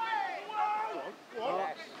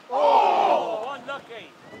 Oh! Unlucky.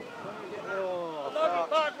 Unlucky,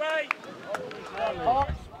 Parkway.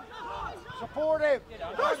 Support him.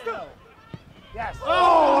 Yes.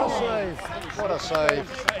 Oh, what a save. What a save.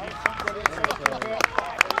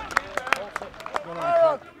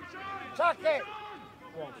 Attack it.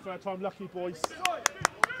 Third time lucky, boys.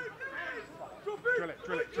 Drill it.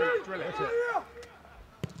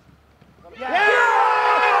 Yeah!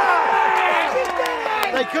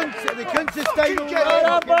 They couldn't sustain all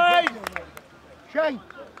that. Shane,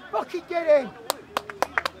 fucking get in.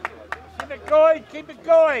 Keep it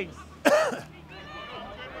going.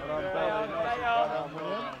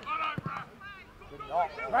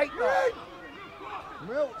 Right there.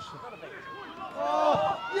 Milts.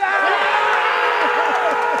 Oh, yeah!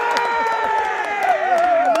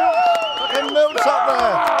 And Milt's up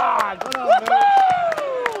there.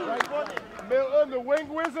 Milton, the wing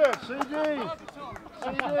wizard. CD.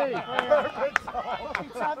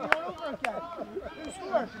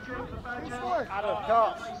 Adam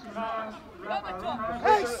Cox.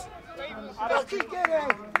 Ace! Fucking get in!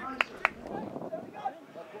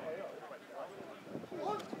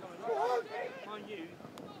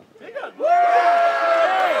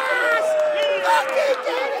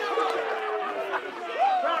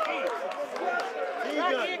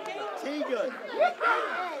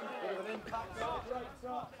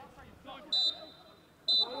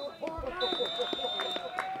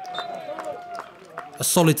 A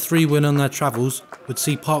solid 3-win on their travels would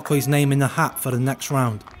see Parkway's name in the hat for the next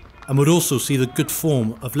round, and would also see the good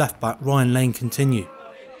form of left-back Ryan Lane continue.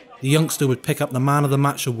 The youngster would pick up the Man of the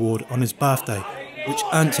Match award on his birthday, which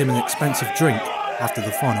earned him an expensive drink after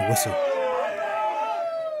the final whistle.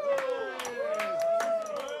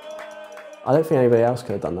 I don't think anybody else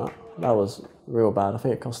could have done that. That was real bad. I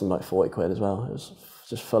think it cost him like 40 quid as well. It was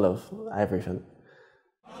just full of everything.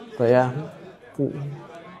 But yeah,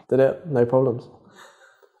 did it, no problems.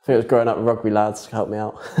 I think it was growing up with rugby lads to help me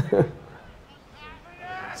out.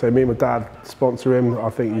 So me and my dad sponsor him. I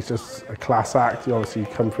think he's just a class act. He obviously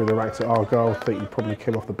come through the ranks at Argyle. I think he probably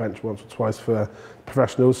came off the bench once or twice for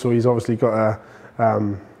professionals. So he's obviously got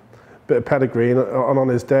a bit of pedigree. And on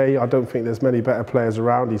his day, I don't think there's many better players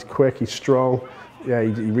around. He's quick, he's strong. Yeah, he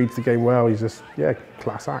reads the game well. He's just, yeah,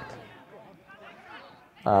 class act.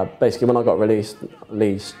 Basically, when I got released,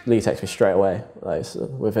 Lee texted me straight away. Like, so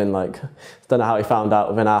within don't know how he found out.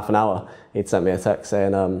 Within half an hour, he'd sent me a text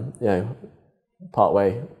saying, you know,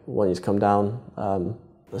 Parkway, want you to come down.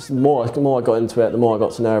 The more I got into it, the more I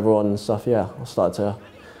got to know everyone and stuff. Yeah, I started to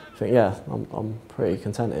think, yeah, I'm pretty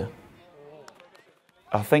content here.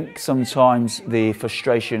 I think sometimes the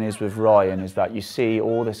frustration is with Ryan is that you see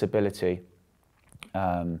all this ability.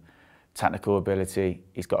 Technical ability,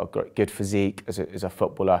 he's got a good physique as a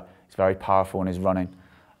footballer, he's very powerful in his running,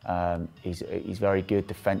 he's very good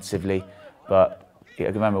defensively, but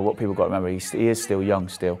remember what people got to remember, he is still young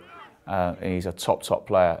still, and he's a top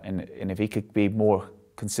player, and if he could be more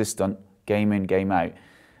consistent, game in, game out,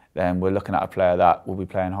 then we're looking at a player that will be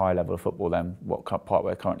playing higher level of football than what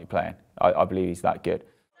Parkway are currently playing. I believe he's that good.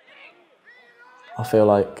 I feel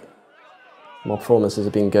like my performances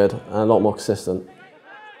have been good and a lot more consistent.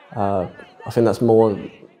 I think that's a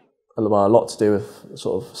lot to do with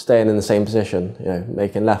sort of staying in the same position, you know,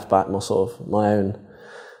 making left back my own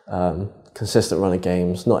consistent run of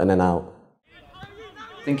games, not in and out.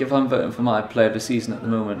 I think if I'm voting for my player of the season at the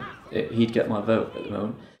moment, he'd get my vote at the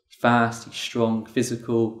moment. He's fast, he's strong,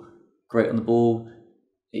 physical, great on the ball.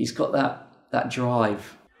 He's got that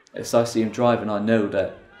drive. As I see him driving, I know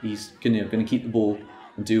that he's going to keep the ball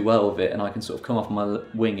and do well with it, and I can sort of come off my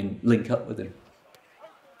wing and link up with him.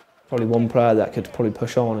 Probably one player that could probably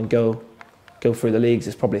push on and go through the leagues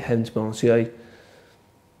is probably him, to be honest with you.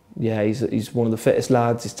 Yeah, he's one of the fittest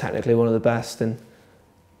lads, he's technically one of the best, and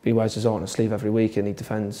he wears his heart on his sleeve every week, and he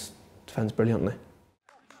defends brilliantly.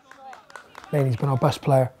 He's been our best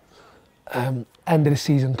player. End of the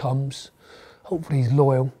season comes, hopefully he's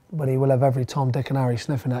loyal, but he will have every Tom, Dick and Harry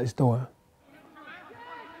sniffing at his door.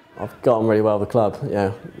 I've got on really well with the club, you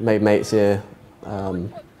know, made mates here,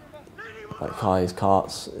 like Kai's,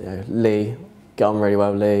 Carts, you know, Lee, get on really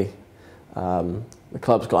well with Lee. The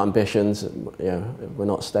club's got ambitions, you know, we're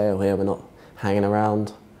not stale here, we're not hanging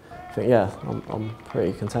around. I think, yeah, I'm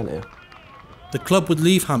pretty content here. The club would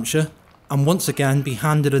leave Hampshire and once again be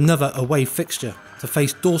handed another away fixture to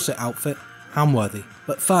face Dorset outfit Hamworthy.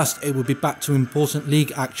 But first it would be back to important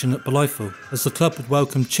league action at Blytheville as the club would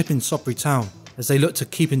welcome Chipping Sodbury Town as they look to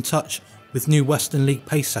keep in touch with new Western League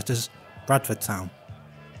pace setters Bridgwater Town.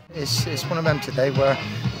 It's one of them today where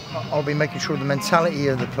I'll be making sure the mentality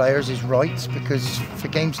of the players is right, because for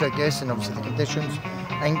games like this, and obviously the conditions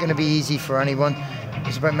ain't going to be easy for anyone.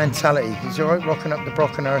 It's about mentality. It's all right rocking up the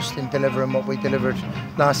Brockenhurst and delivering what we delivered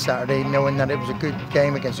last Saturday, knowing that it was a good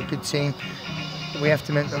game against a good team. We have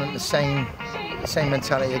to implement the same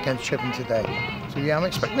mentality against Chipping today. So yeah, I'm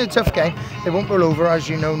expecting a tough game. They won't roll over, as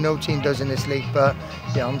you know, no team does in this league, but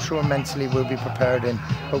yeah, I'm sure mentally we'll be prepared and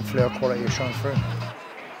hopefully our quality will shine through.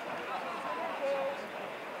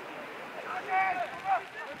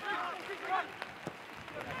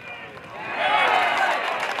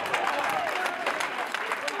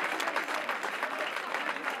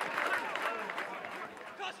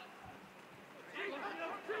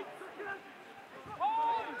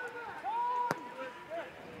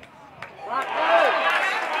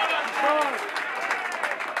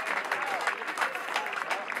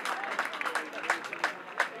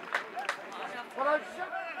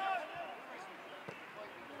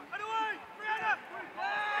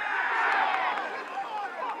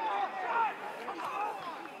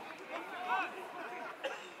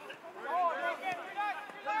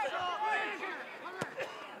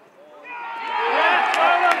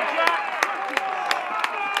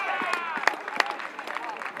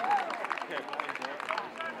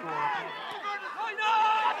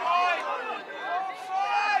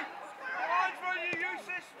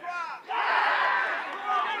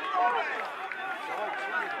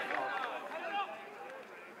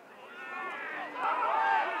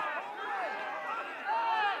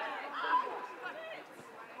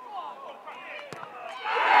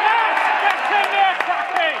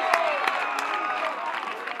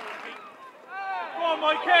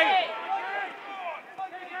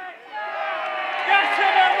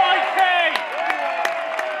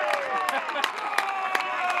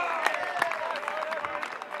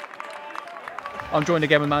 I'm joined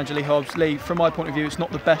again with manager Lee Hobbs. Lee, from my point of view, it's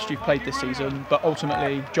not the best you've played this season, but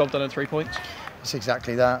ultimately, job done at 3 points. It's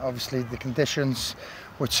exactly that. Obviously, the conditions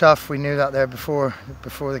were tough. We knew that there before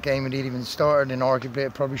the game had even started, and arguably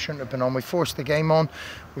it probably shouldn't have been on. We forced the game on.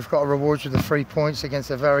 We've got our rewards with the 3 points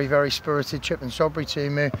against a very, very spirited Chipping Sodbury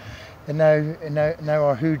team, and now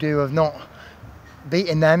our hoodoo of not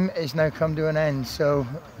beating them is now come to an end. So,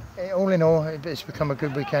 all in all, it's become a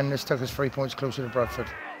good weekend. This took us 3 points closer to Bradford.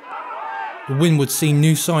 The win would see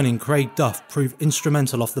new signing Craig Duff prove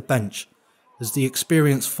instrumental off the bench, as the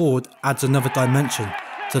experienced forward adds another dimension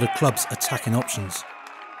to the club's attacking options.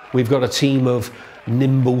 We've got a team of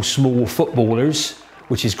nimble, small footballers,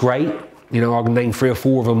 which is great. You know, I can name 3 or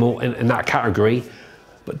 4 of them in that category.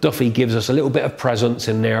 But Duffy gives us a little bit of presence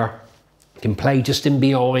in there. Can play just in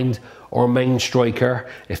behind our main striker.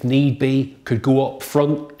 If need be, could go up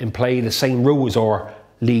front and play the same role as our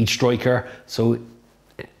lead striker. So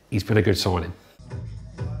he's been a good signing.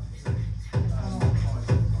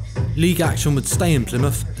 League action would stay in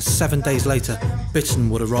Plymouth as 7 days later Bitton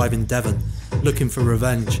would arrive in Devon, looking for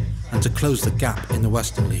revenge and to close the gap in the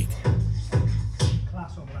Western League.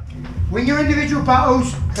 Win your individual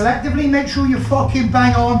battles, collectively make sure you fucking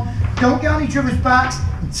bang on, don't get on each other's backs,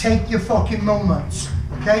 and take your fucking moments,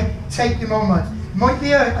 okay? Take your moments. It might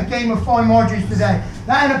be a game of fine margins today.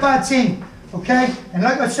 That ain't a bad team, okay? And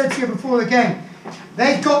like I said to you before the game,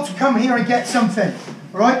 they've got to come here and get something,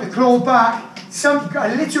 right? To claw back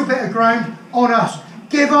a little bit of ground on us.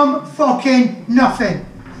 Give them fucking nothing,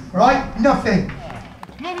 right? Nothing.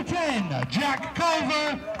 Number 10, Jack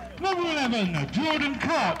Culver. Number 11, Jordan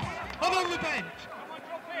Cox. I'm on the bench.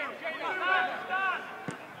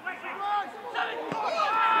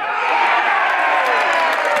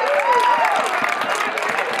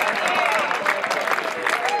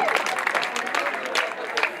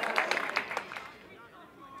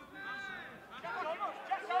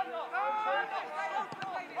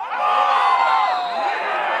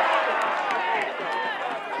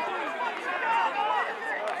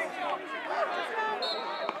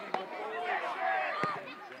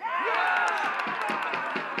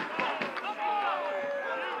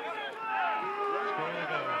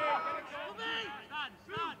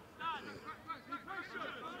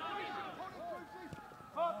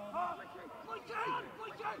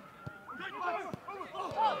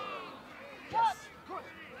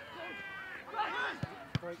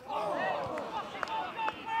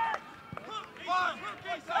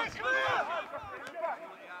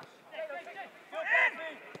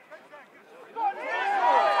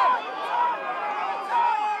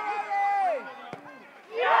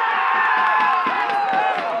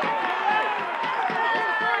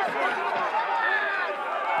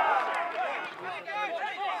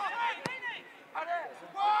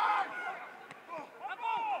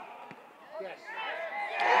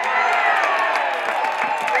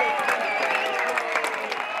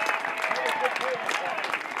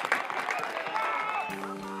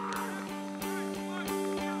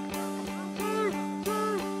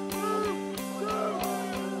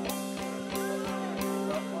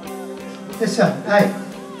 Listen, hey,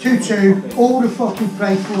 2-2, all the fucking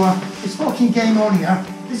play for. It's fucking game on here.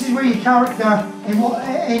 This is where your character and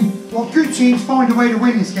what good teams find a way to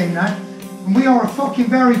win this game now. And we are a fucking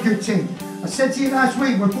very good team. I said to you last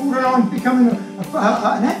week, we're borderline becoming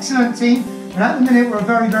an excellent team, and at the minute we're a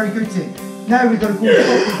very, very good team. Now we've got to go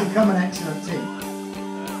and fucking become an excellent team.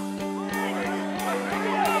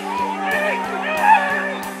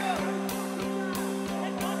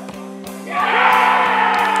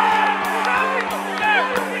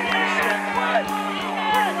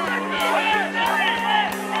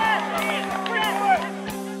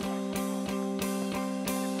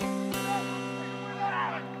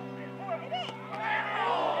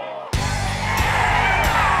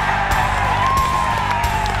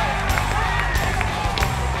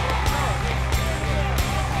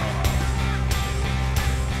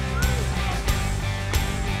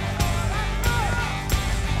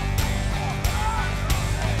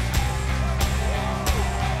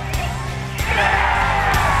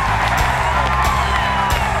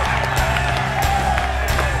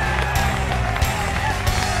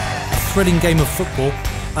 Thrilling game of football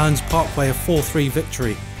earns Parkway a 4-3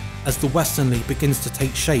 victory as the Western League begins to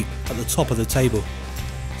take shape at the top of the table.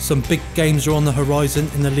 Some big games are on the horizon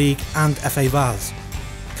in the league and FA Vase.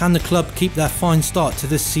 Can the club keep their fine start to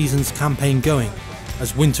this season's campaign going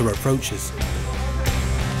as winter approaches?